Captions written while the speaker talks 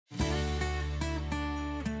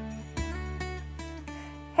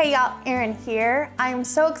Hey y'all, Erin here. I am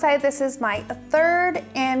so excited. This is my third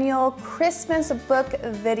annual Christmas book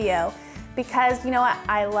video because you know what?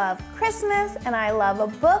 I love Christmas and I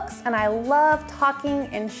love books and I love talking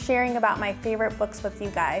and sharing about my favorite books with you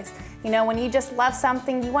guys. You know, when you just love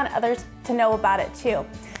something, you want others to know about it too.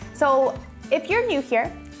 So if you're new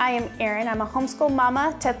here, I am Erin. I'm a homeschool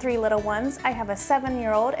mama to 3 little ones. I have a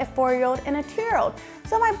 7-year-old, a 4-year-old, and a 2-year-old.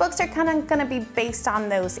 So my books are kind of gonna be based on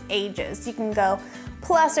those ages. You can go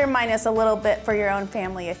plus or minus a little bit for your own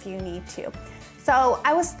family if you need to. So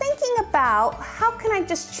I was thinking about how can I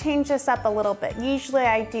just change this up a little bit. Usually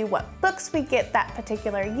I do what books we get that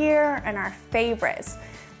particular year and our favorites.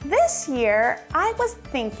 This year, I was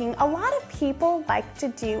thinking a lot of people like to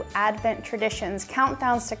do Advent traditions,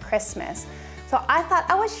 countdowns to Christmas. So I thought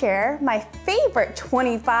I would share my favorite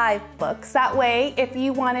 25 books. That way, if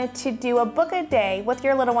you wanted to do a book a day with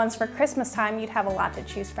your little ones for Christmas time, you'd have a lot to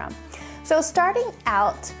choose from. So starting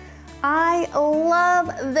out, I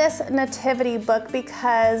love this nativity book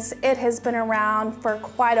because it has been around for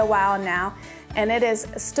quite a while now, and it has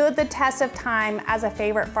stood the test of time as a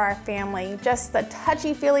favorite for our family. Just the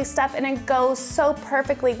touchy-feely stuff, and it goes so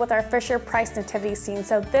perfectly with our Fisher-Price nativity scene,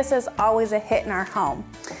 so this is always a hit in our home.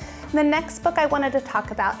 The next book I wanted to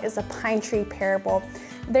talk about is A Pine Tree Parable.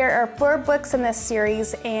 There are 4 books in this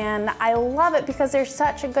series, and I love it because there's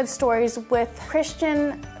such good stories with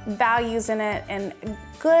Christian values in it and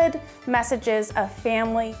good messages of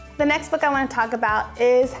family. The next book I want to talk about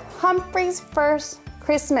is Humphrey's First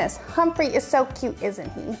Christmas. Humphrey is so cute, isn't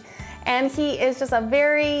he? And he is just a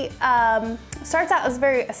very, starts out as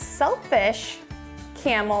very selfish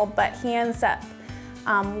camel, but he ends up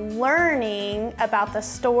learning about the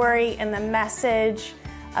story and the message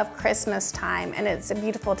of Christmas time, and it's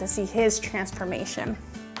beautiful to see his transformation.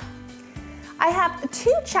 I have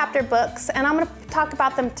 2 chapter books, and I'm going to talk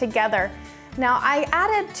about them together. Now, I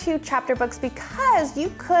added 2 chapter books because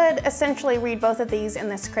you could essentially read both of these in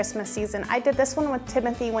this Christmas season. I did this one with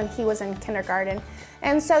Timothy when he was in kindergarten,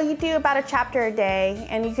 and so you do about a chapter a day,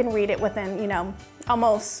 and you can read it within, you know,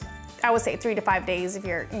 almost, I would say 3 to 5 days if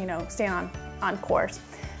you're, you know, staying on course.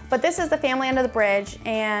 But this is The Family Under the Bridge,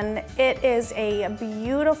 and it is a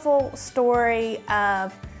beautiful story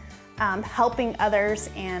of helping others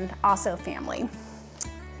and also family.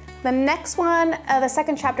 The next one, the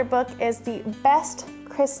second chapter book, is The Best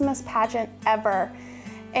Christmas Pageant Ever.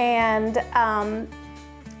 And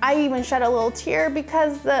I even shed a little tear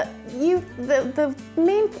because the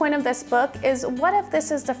main point of this book is, what if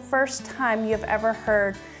this is the first time you've ever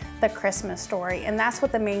heard the Christmas story? And that's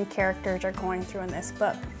what the main characters are going through in this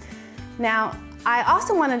book. Now, I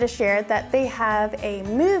also wanted to share that they have a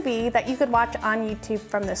movie that you could watch on YouTube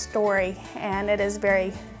from the story, and it is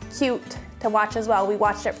very cute to watch as well. We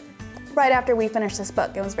watched it right after we finished this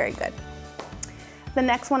book. It was very good. The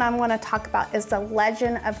next one I'm going to talk about is The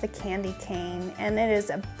Legend of the Candy Cane, and it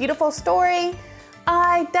is a beautiful story.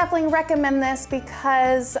 I definitely recommend this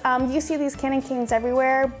because you see these candy canes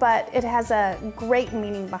everywhere, but it has a great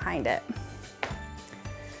meaning behind it.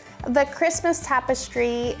 The Christmas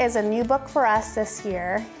Tapestry is a new book for us this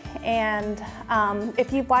year, and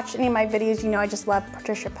if you've watched any of my videos, you know I just love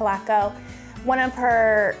Patricia Polacco. One of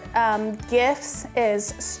her gifts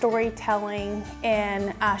is storytelling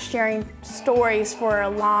and sharing stories for a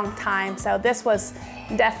long time, so this was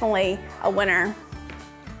definitely a winner.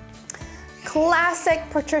 Classic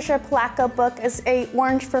Patricia Polacco book is A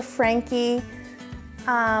Orange for Frankie.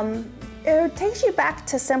 It takes you back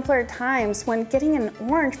to simpler times when getting an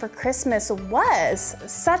orange for Christmas was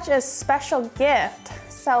such a special gift.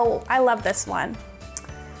 So I love this one.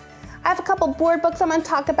 I have a couple board books I'm going to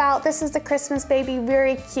talk about. This is The Christmas Baby,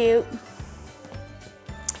 very cute.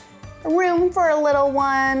 Room for a Little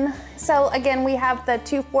One. So again, we have the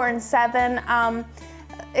 2, 4, and 7.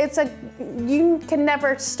 You can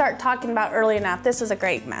never start talking about early enough. This is a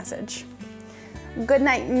great message.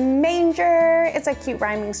 Goodnight Manger. It's a cute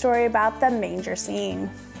rhyming story about the manger scene.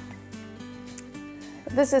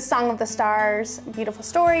 This is Song of the Stars. Beautiful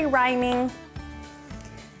story, rhyming.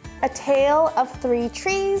 A Tale of 3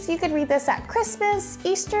 Trees. You could read this at Christmas,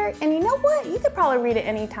 Easter, and you know what? You could probably read it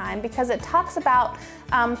anytime because it talks about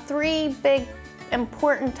 3 big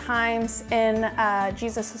important times in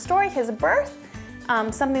Jesus' story: his birth,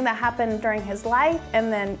 something that happened during his life,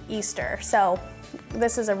 and then Easter. So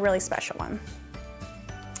this is a really special one.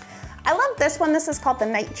 I love this one. This is called The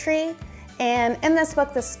Night Tree. And in this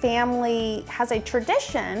book, this family has a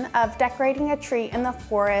tradition of decorating a tree in the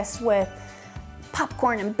forest with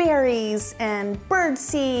popcorn and berries and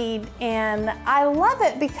birdseed. And I love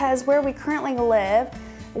it because where we currently live,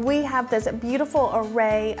 We have this beautiful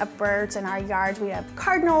array of birds in our yards. We have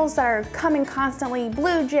cardinals that are coming constantly,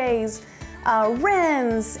 blue jays,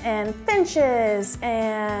 wrens and finches,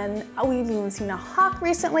 and we've even seen a hawk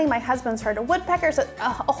recently. My husband's heard of woodpeckers, a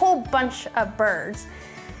whole bunch of birds.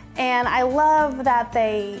 And I love that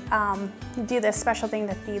they do this special thing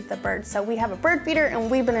to feed the birds. So we have a bird feeder, and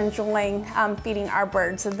we've been enjoying feeding our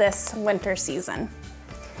birds this winter season.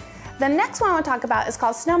 The next one I want to talk about is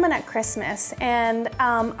called Snowman at Christmas, and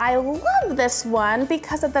I love this one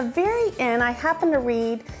because at the very end I happened to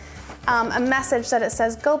read a message that it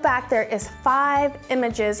says, go back, there is 5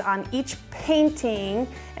 images on each painting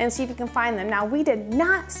and see if you can find them. Now, we did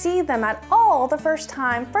not see them at all the first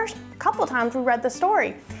couple times we read the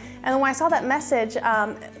story. And when I saw that message,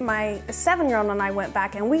 my 7-year-old and I went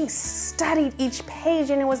back and we studied each page,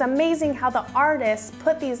 and it was amazing how the artist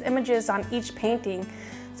put these images on each painting.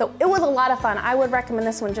 So it was a lot of fun. I would recommend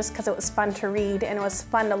this one just because it was fun to read and it was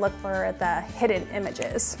fun to look for the hidden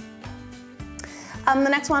images. The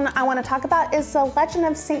next one I want to talk about is the Legend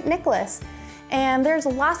of St. Nicholas. And there's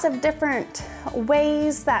lots of different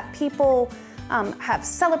ways that people have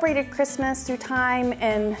celebrated Christmas through time,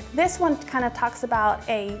 and this one kind of talks about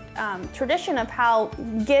a tradition of how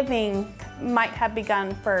giving might have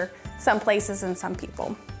begun for some places and some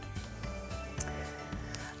people.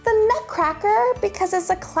 The Nutcracker, because it's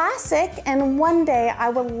a classic, and one day I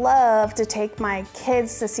would love to take my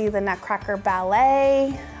kids to see the Nutcracker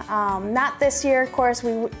Ballet. Not this year, of course,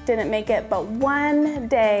 we didn't make it, but one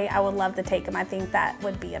day I would love to take them. I think that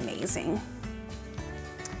would be amazing.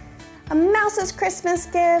 A Mouse's Christmas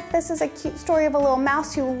Gift. This is a cute story of a little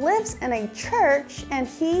mouse who lives in a church, and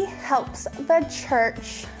he helps the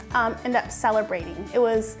church end up celebrating. It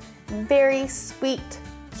was very sweet,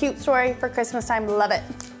 cute story for Christmas time. Love it.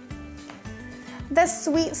 The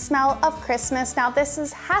Sweet Smell of Christmas. Now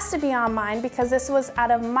this has to be on mine because this was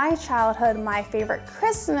out of my childhood, my favorite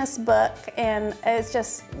Christmas book, and it's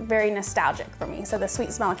just very nostalgic for me. So The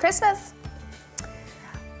Sweet Smell of Christmas.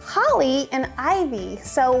 Holly and Ivy.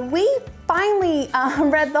 So we finally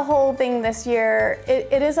read the whole thing this year.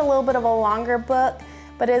 It is a little bit of a longer book,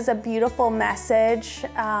 but it is a beautiful message,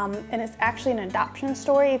 and it's actually an adoption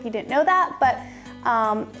story if you didn't know that, but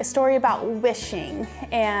a story about wishing,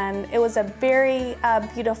 and it was a very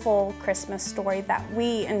beautiful Christmas story that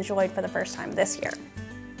we enjoyed for the first time this year.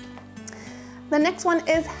 The next one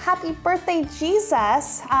is Happy Birthday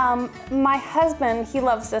Jesus. My husband, he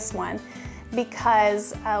loves this one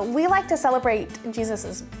because we like to celebrate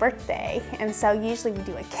Jesus's birthday, and so usually we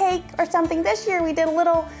do a cake or something. This year we did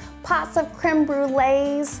little pots of creme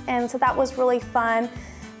brulees, and so that was really fun.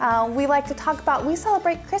 We like to talk about, we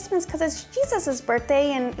celebrate Christmas because it's Jesus's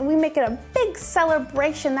birthday, and we make it a big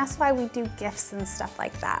celebration. That's why we do gifts and stuff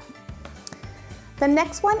like that. The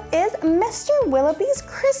next one is Mr. Willoughby's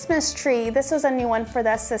Christmas Tree. This was a new one for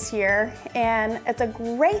us this year, and it's a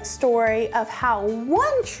great story of how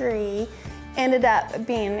one tree ended up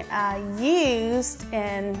being used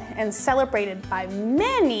and celebrated by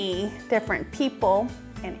many different people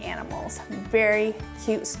and animals. Very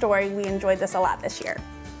cute story. We enjoyed this a lot this year.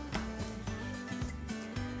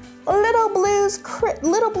 Little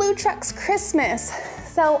Blue Truck's Christmas.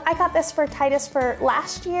 So I got this for Titus for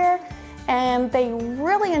last year, and they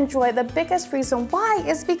really enjoy. The biggest reason why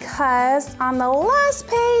is because on the last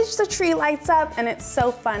page the tree lights up, and it's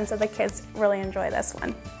so fun, so the kids really enjoy this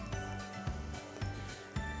one.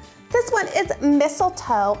 This one is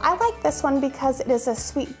Mistletoe. I like this one because it is a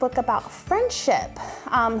sweet book about friendship.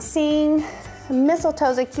 Seeing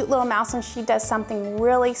Mistletoe's a cute little mouse, and she does something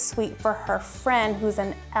really sweet for her friend who's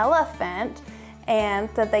an elephant, and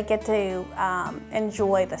that they get to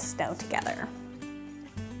enjoy the snow together.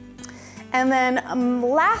 And then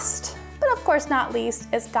last, but of course not least,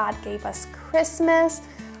 is God Gave Us Christmas.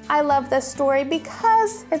 I love this story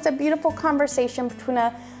because it's a beautiful conversation between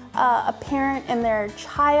a parent and their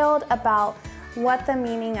child about what the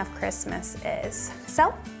meaning of Christmas is.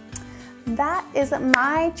 So that is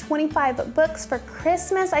my 25 books for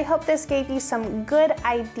Christmas. I hope this gave you some good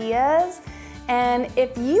ideas. And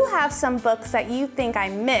if you have some books that you think I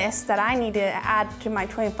missed that I need to add to my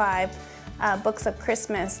 25 books of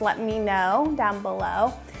Christmas, let me know down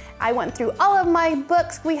below. I went through all of my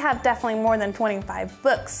books. We have definitely more than 25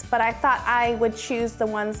 books, but I thought I would choose the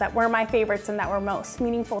ones that were my favorites and that were most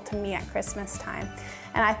meaningful to me at Christmas time.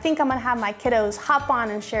 And I think I'm gonna have my kiddos hop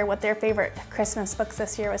on and share what their favorite Christmas books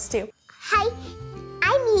this year was too. Hi,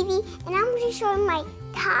 I'm Evie, and I'm gonna show you my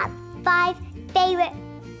top 5 favorite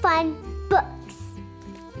fun books.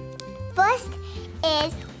 First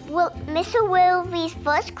is Mr. Willoughby's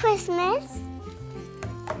First Christmas,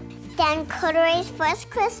 then Carteret's First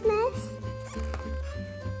Christmas,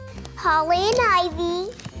 holly and ivy,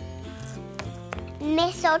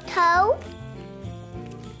 mistletoe,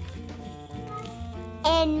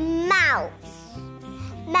 and mouse.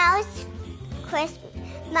 Mouse's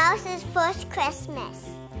first Christmas.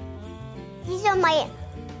 These are my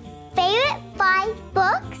favorite 5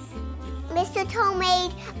 books. Mistletoe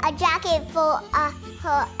made a jacket for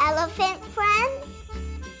her elephant friend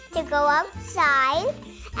to go outside.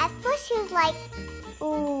 At first she was like,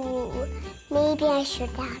 ooh, maybe I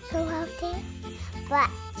should not go out there. But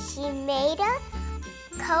she made a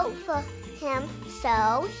coat for him,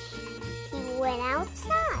 so he went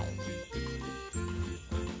outside.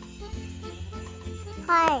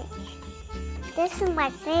 Hi, this is my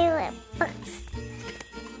favorite books.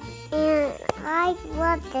 And I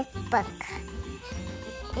love this book.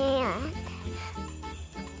 And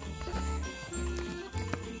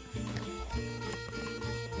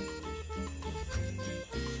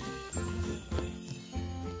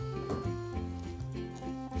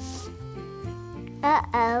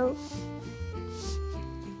uh-oh.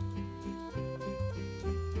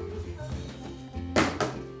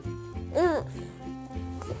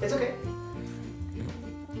 It's okay.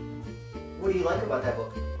 What do you like about that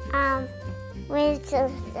book? Where's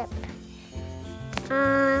Joseph?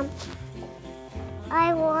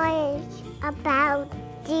 I like about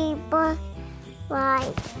the book,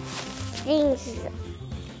 like things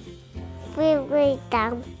really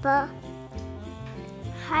dumper.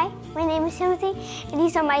 Hi, my name is Timothy, and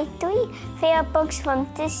these are my 3 favorite books from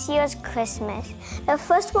this year's Christmas. The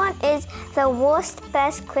first one is The Worst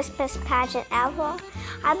Best Christmas Pageant Ever.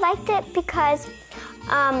 I liked it because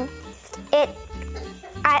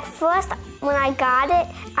at first when I got it,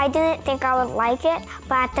 I didn't think I would like it,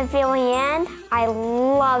 but at the very end, I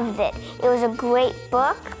loved it. It was a great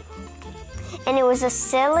book, and it was a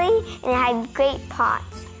silly, and it had great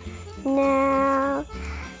parts. Now,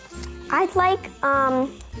 I like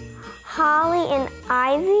Holly and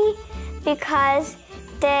Ivy because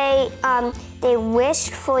they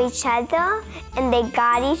wished for each other and they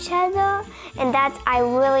got each other, and I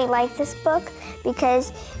really like this book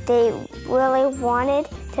because they really wanted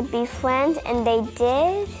to be friends and they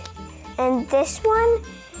did. And this one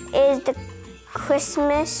is the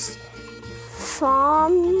Christmas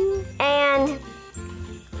farm, and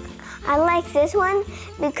I like this one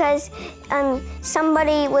because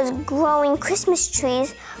somebody was growing Christmas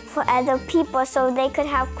trees for other people so they could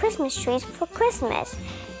have Christmas trees for Christmas.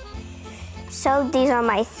 So these are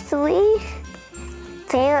my 3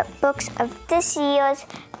 favorite books of this year's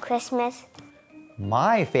Christmas.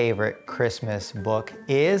 My favorite Christmas book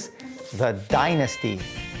is The Dynasty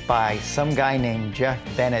by some guy named Jeff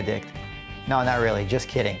Benedict. No, not really, just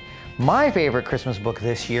kidding. My favorite Christmas book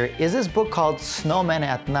this year is this book called Snowmen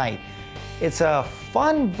at Night. It's a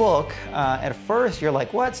fun book. At first you're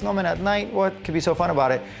like, what, snowmen at night? What could be so fun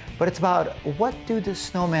about it? But it's about what do the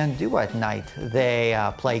snowmen do at night? They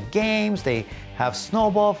play games, they have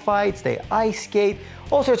snowball fights, they ice skate,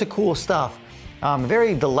 all sorts of cool stuff.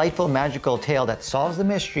 Very delightful, magical tale that solves the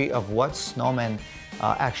mystery of what snowmen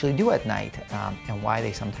actually do at night and why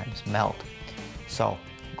they sometimes melt. So,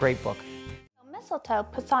 great book. Mistletoe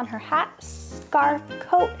puts on her hat, scarf,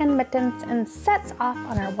 coat, and mittens and sets off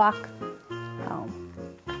on her walk home.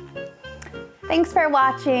 Thanks for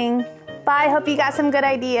watching. Bye. Hope you got some good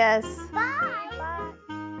ideas.